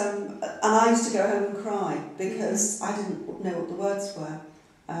I used to go home and cry because I didn't know what the words were.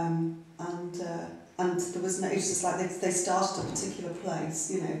 And there was no, it was just like they started a particular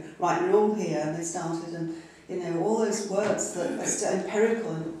place, you know, right, we're all here, and they started, and, you know, all those words that are still empirical,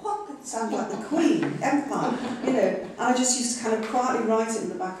 and what, it sounded like the Queen, Empire, you know, and I just used to kind of quietly write it in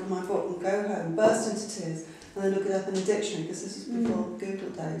the back of my book and go home, burst into tears, and then look it up in a dictionary, because this is before Google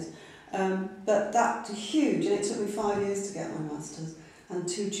days. But that was huge, and it took me 5 years to get my Masters, and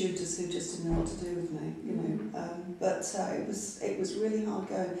 2 tutors who just didn't know what to do with me, you know. But it was really hard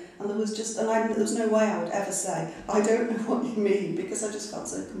going, and there was just, there was no way I would ever say, I don't know what you mean, because I just felt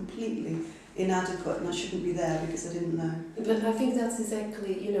so completely inadequate, and I shouldn't be there because I didn't know. But I think that's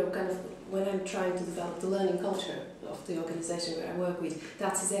exactly, you know, kind of when I'm trying to develop the learning culture of the organisation where I work with,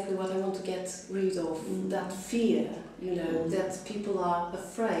 that's exactly what I want to get rid of, that fear, you know, that people are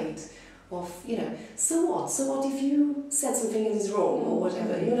afraid of, you know, so what if you said something and it's wrong or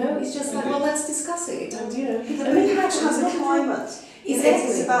whatever, you know, it's just like, well, let's discuss it, and, you know, I mean, it has a climate. Exactly.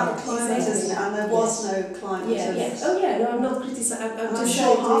 It's about the climate, isn't it? And there was no climate. Yes. Oh yeah, no, I'm not criticising. I'm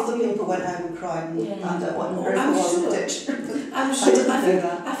sure half the people went home and cried and found out what miracle was in the dictionary. I'm sure.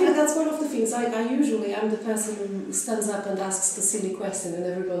 I think that's one of the things. I usually am the person who stands up and asks the silly question, and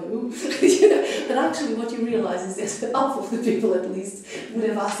everybody, ooh, you know. But actually, what you realise is that half of the people, at least, would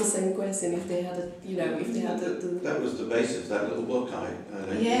have asked the same question if they had a, you know, if they had the. That was the basis of that little book I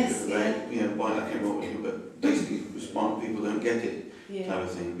yes, you know, why I came up with it, but basically, respond people don't get it. Type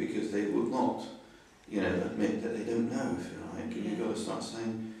of thing, because they would not, you know, admit that they don't know, if you like. And you've got to start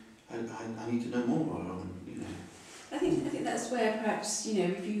saying, I need to know more, or, you know. I think that's where perhaps, you know,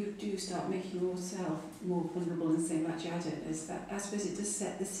 if you do start making yourself more vulnerable and saying, actually, I don't know, that, I suppose it does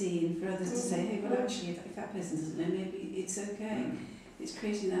set the scene for others to say, hey, well, actually, if that person doesn't know, maybe it's okay. It's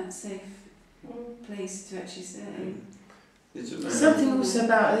creating that safe place to actually say. Something also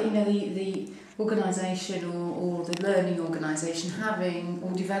about, you know, the organisation or the learning organisation having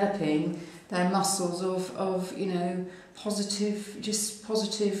or developing their muscles of you know, positive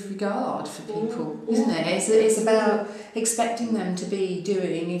regard for people, isn't it? It's about expecting them to be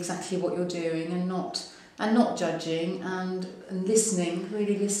doing exactly what you're doing and not judging and listening,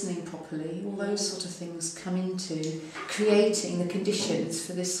 really listening properly. All those sort of things come into creating the conditions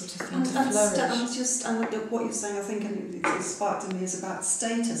for this sort of thing to flourish. And what you're saying, I think, and it sparked in me, is about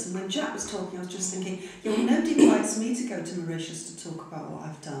status. And when Jack was talking, I was just thinking, yeah, well, nobody invites me to go to Mauritius to talk about what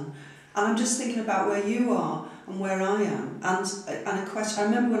I've done. And I'm just thinking about where you are and where I am. And a question, I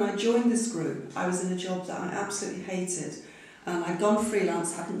remember when I joined this group, I was in a job that I absolutely hated. And I'd gone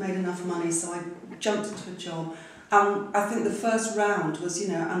freelance, hadn't made enough money, so I jumped into a job. I think the first round was,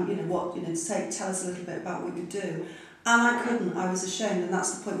 tell us a little bit about what you do. And I couldn't, I was ashamed, and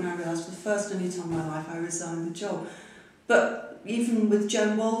that's the point where I realised for the first and only time in my life I resigned the job. But even with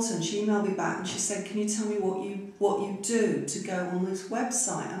Joan Walton, she emailed me back and she said, can you tell me what you do to go on this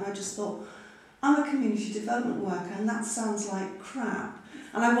website? And I just thought, I'm a community development worker and that sounds like crap.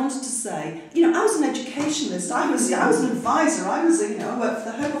 And I wanted to say, you know, I was an educationalist, I was an advisor, I worked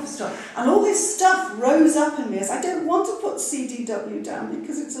for the Home Office job, and all this stuff rose up in me as I don't want to put CDW down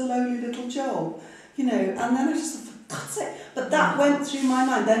because it's a lowly little job, you know, and then I just thought, for God's sake, but that went through my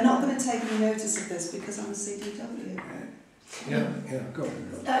mind, they're not going to take any notice of this because I'm a CDW. Yeah, go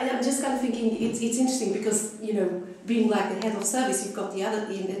on. I'm just kind of thinking it's interesting because, you know, being like the head of service, you've got the other,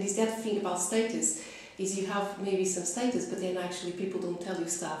 and is that thing about status, is you have maybe some status, but then actually people don't tell you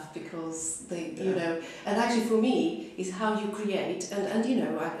stuff because they, you know, and actually for me is how you create, and you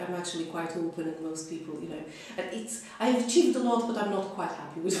know, I'm actually quite open, and most people, you know, and I've achieved a lot, but I'm not quite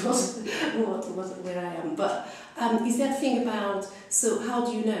happy with where I am. But is that thing about, so how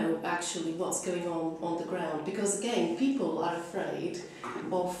do you know actually what's going on the ground? Because again, people are afraid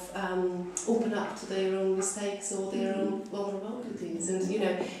of open up to their own mistakes or their own vulnerabilities, and you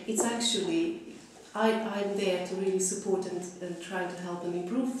know, it's actually, I'm there to really support and try to help and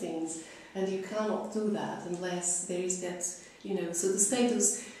improve things, and you cannot do that unless there is that, you know, so the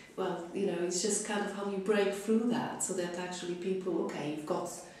status, well, you know, it's just kind of how you break through that, so that actually people, okay, you've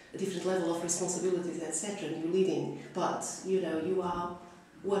got a different level of responsibilities, etc., and you're leading, but, you know, you are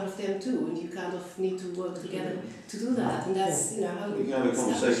one of them too, and you kind of need to work together to do that, and that's, you know, how you can have a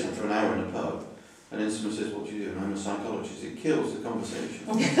conversation for an hour in a pub, and then someone says, what do you do? And I'm a psychologist. It kills the conversation.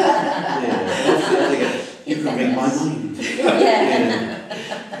 You can read my mind.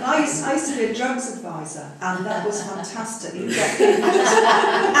 I used to be a drugs advisor, and that was fantastic. You get just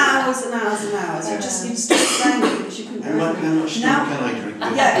hours and hours and hours. You'd stop saying it because you couldn't. How much stuff can I drink?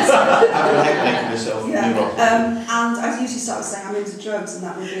 Yeah, How can I make myself neurotic? And I usually start saying I'm into drugs, and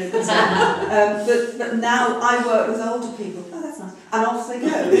that would be a good thing. But now I work with older people. Oh, that's nice. And off they go.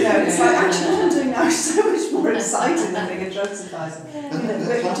 You know, it's like actually what I'm doing now is so much more exciting than being a drugs advisor. And that's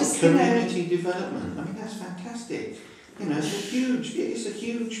like just, community development. I mean, that's fantastic. You know, it's a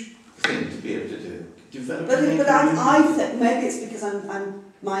huge thing to be able to do. But I think maybe it's because I'm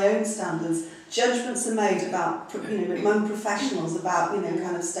my own standards. Judgments are made about, you know, among professionals about, you know,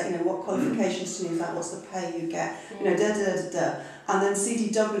 kind of you know, what qualifications do you need, about what's the pay you get, you know, and then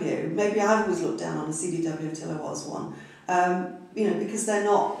CDW. Maybe I've always looked down on a CDW until I was one. You know, because they're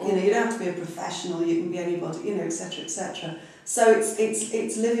not, you know, you don't have to be a professional, you can be anybody, you know, etc., etc. So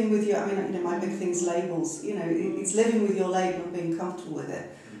it's living with your, I mean, you know, my big thing's labels, you know, it's living with your label and being comfortable with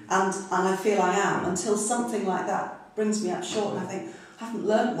it. And I feel I am, until something like that brings me up short, and I think, I haven't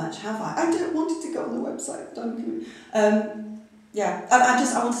learned much, have I? I don't want it to go on the website, yeah, and I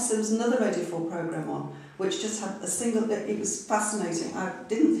wanted to say there was another Radio 4 programme on, which just had a single, it was fascinating. I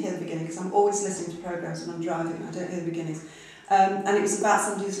didn't hear the beginning, because I'm always listening to programmes when I'm driving, and I don't hear the beginnings. And it was about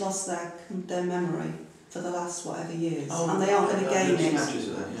somebody who's lost their memory for the last whatever years, and they aren't going to gain it.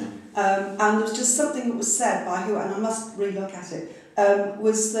 And there was just something that was said by who, and I must re-look at it,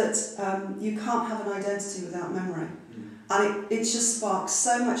 was that you can't have an identity without memory. And it just sparked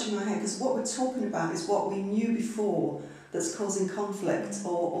so much in my head, because what we're talking about is what we knew before that's causing conflict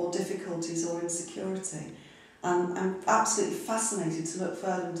or difficulties or insecurity. And I'm absolutely fascinated to look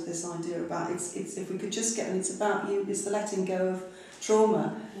further into this idea about it's if we could just get, and it's about you, it's the letting go of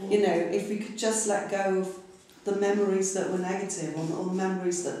trauma. You know, if we could just let go of the memories that were negative, or the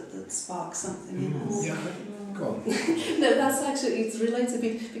memories that spark something in us. Yeah, go on. No, that's actually, it's related a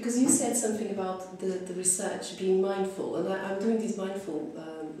bit, because you said something about the research being mindful, and I'm doing this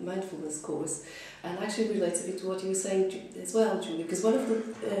mindfulness course, and actually relates a bit to what you were saying as well, Julie, because one of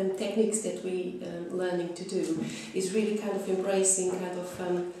the techniques that we learning to do is really kind of embracing kind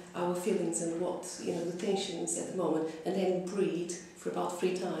of our feelings and what, you know, the tensions at the moment, and then breathe for about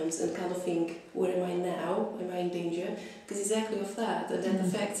 3 times and kind of think, where am I now? Am I in danger? Because exactly of that, and that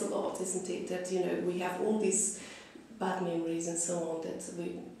affects a lot, isn't it? That, you know, we have all these bad memories and so on that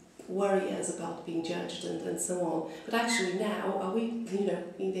we worry us about being judged and so on. But actually now, are we, you know,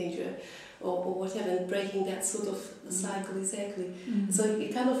 in danger or whatever, and breaking that sort of cycle exactly. So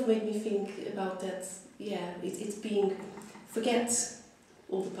it kind of made me think about that, yeah, it's being, forget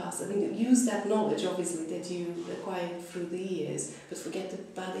all the past. I mean, use that knowledge, obviously, that you acquired through the years, but forget the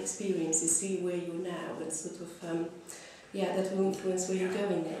bad experiences, see where you're now, and sort of, yeah, that will influence where you're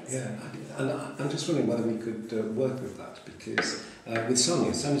going next. Yeah, and I'm just wondering whether we could work with that, because with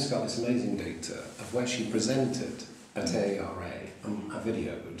Sonia's got this amazing data of where she presented at ARA, I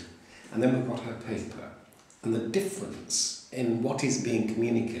videoed, and then we've got her paper, and the difference in what is being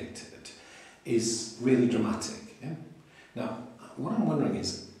communicated is really dramatic. Yeah? Now, what I'm wondering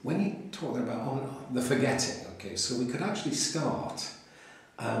is, when you talk about the forgetting, okay, so we could actually start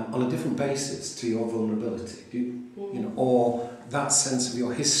on a different basis to your vulnerability, you know, or that sense of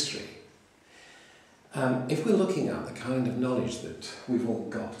your history. If we're looking at the kind of knowledge that we've all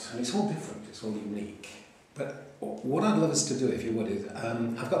got, and it's all different, it's all unique, but what I'd love us to do, if you would, is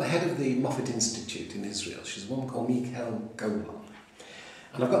I've got the head of the Moffat Institute in Israel. She's a woman called Michael Golan.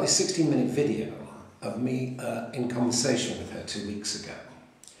 And I've got this 16-minute video of me in conversation with her 2 weeks ago.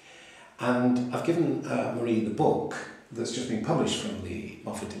 And I've given Marie the book that's just been published from the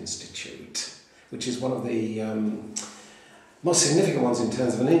Moffat Institute, which is one of the most significant ones in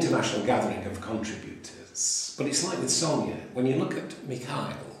terms of an international gathering of contributors. But it's like with Sonia, when you look at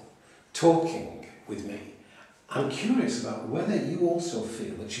Mikhail talking with me, I'm curious about whether you also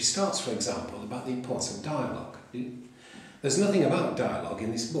feel that she starts, for example, about the importance of dialogue. There's nothing about dialogue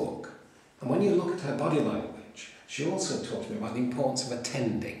in this book. And when you look at her body language, she also talks to me about the importance of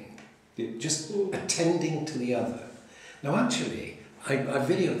attending, just attending to the other. Now, actually, I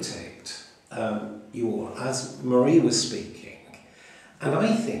videotaped you all as Marie was speaking, and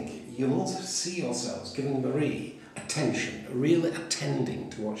I think you'll also see yourselves giving Marie attention, really attending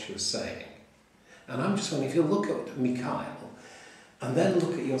to what she was saying. And I'm just wondering, if you look at Mikhail and then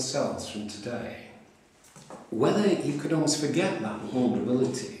look at yourselves from today, whether you could almost forget that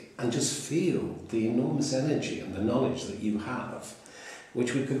vulnerability and just feel the enormous energy and the knowledge that you have,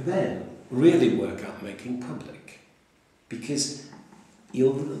 which we could then really work at making public. Because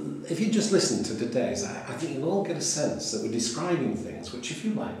if you just listen to today's, I think you'll all get a sense that we're describing things which, if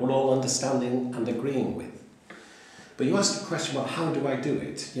you like, we're all understanding and agreeing with. But you asked the question, well, how do I do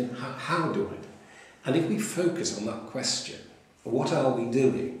it? You know, how do I do it? And if we focus on that question, what are we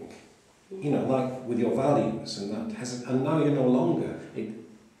doing? You know, like with your values, and that and now you're no longer, it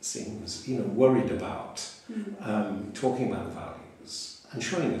seems, you know, worried about talking about values and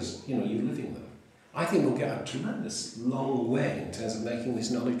showing us, you know, you living them. I think we'll get a tremendous long way in terms of making this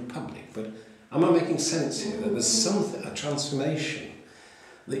knowledge public. But am I making sense here? That there's something, a transformation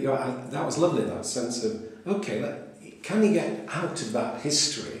that that was lovely. That sense of, okay, can you get out of that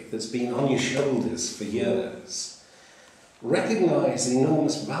history that's been on your shoulders for years? Recognise the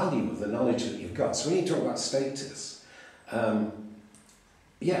enormous value of the knowledge that you've got. So when you talk about status,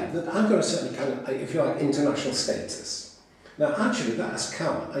 yeah, I've got a certain kind of, if you like, international status. Now, actually, that has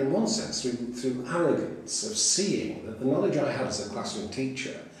come, in one sense, through arrogance of seeing that the knowledge I had as a classroom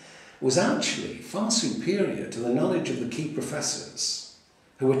teacher was actually far superior to the knowledge of the key professors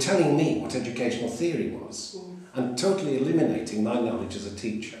who were telling me what educational theory was and totally eliminating my knowledge as a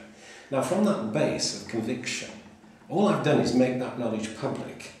teacher. Now, from that base of conviction, all I've done is make that knowledge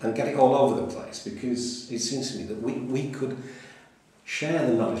public and get it all over the place, because it seems to me that we could share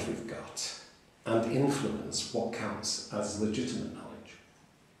the knowledge we've got and influence what counts as legitimate knowledge.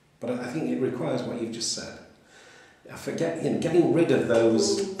 But I think it requires what you've just said. I forget, you know, getting rid of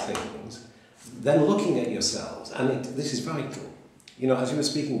those things, then looking at yourselves, and this is vital. You know, as you were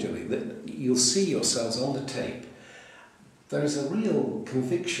speaking, Julie, that you'll see yourselves on the tape. There is a real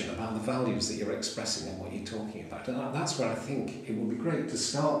conviction about the values that you're expressing and what you're talking about. And that's where I think it would be great to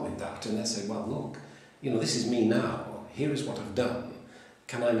start with that and then say, well, look, you know, this is me now. Here is what I've done.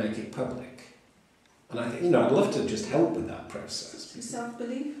 Can I make it public? And I'd love to just help with that process.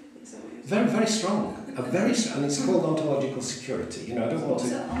 Self-belief? Is that what you're saying? Very, very strong. And it's called ontological security. You know, I don't want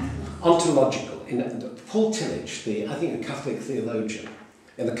to... Ontological. Paul Tillich, I think a Catholic theologian,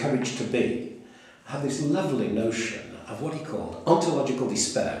 in The Courage to Be, had this lovely notion of what he called ontological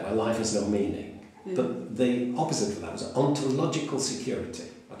despair, where life has no meaning. But the opposite of that was ontological security.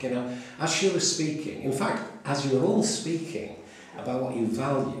 Okay, now, as she was speaking, in fact, as you're all speaking about what you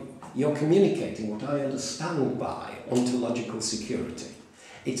value, you're communicating what I understand by ontological security.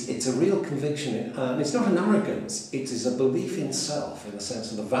 It's a real conviction, and it's not an arrogance, it is a belief in self, in the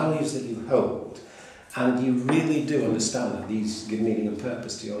sense of the values that you hold, and you really do understand that these give meaning and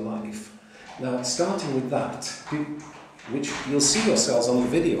purpose to your life. Now, starting with that, which you'll see yourselves on the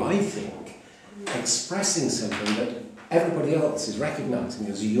video, I think, expressing something that everybody else is recognising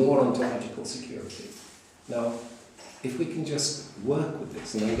as your ontological security. Now, if we can just work with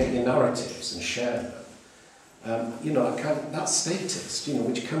this and then get your narratives and share them, you know, that status, you know,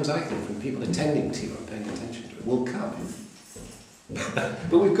 which comes, I think, from people attending to you and paying attention to it, will come.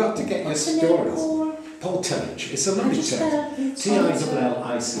 But we've got to get your stories. Paul Tillich. It's a lovely text. Tillich.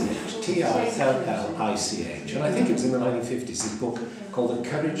 Tillich. And I think it was in the 1950s, this book called The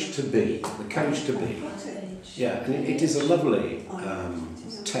Courage to Be. The Courage to Be. Yeah, and it is a lovely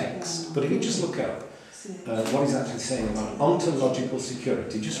text. But if you just look up what he's actually saying about ontological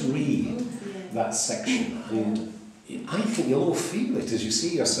security, just read that section, and I think you'll all feel it as you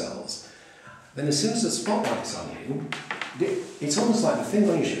see yourselves. then as soon as the spotlight's on you, it's almost like the thing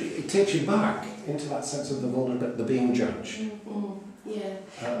on you, it takes you back into that sense of the vulnerability, the being judged. Yeah,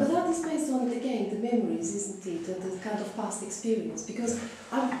 but that is based on, again, the memories, isn't it, and the kind of past experience. Because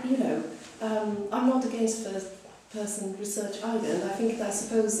I'm not against first-person research either, and I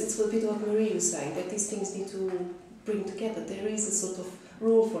suppose it's a bit what Marie was saying, that these things need to bring together. There is a sort of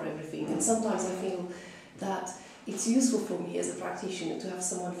rule for everything, and sometimes I feel that it's useful for me as a practitioner to have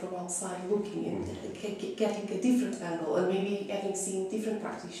someone from outside looking and getting a different angle, and maybe having seen different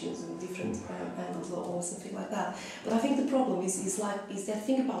practitioners in different angles or something like that. But I think the problem is that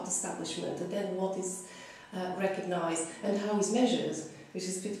thing about establishment, and then what is recognised and how is measured, which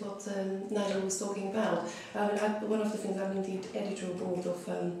is a bit what Nigel was talking about. One of the things, I'm in the editorial board of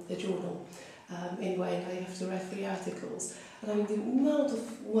a journal, anyway, and I have to write 3 articles. And I mean, the amount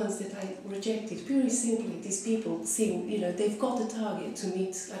of ones that I rejected, purely simply, these people seem, they've got a target to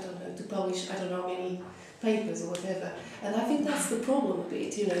meet, I don't know, to publish, I don't know how many papers or whatever. And I think that's the problem a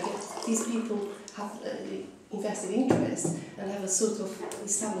bit, that these people have invested interest and have a sort of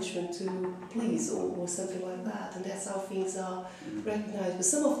establishment to please or something like that. And that's how things are recognised. But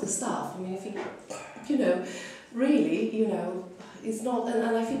some of the stuff, I mean, I think, really, it's not,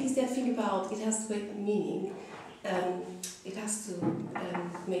 and I think it's that thing about it has to make meaning. It has to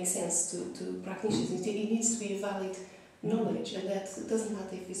make sense to practitioners. It needs to be a valid knowledge, and that it doesn't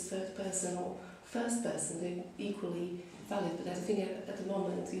matter if it's third person or first person, they're equally valid. But I think at the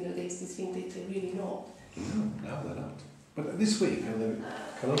moment, there's this thing that they're really not. No, they're not. But this week, and the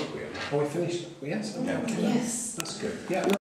colloquium, we finished? Yes? Okay. Yes. That's good. Yeah.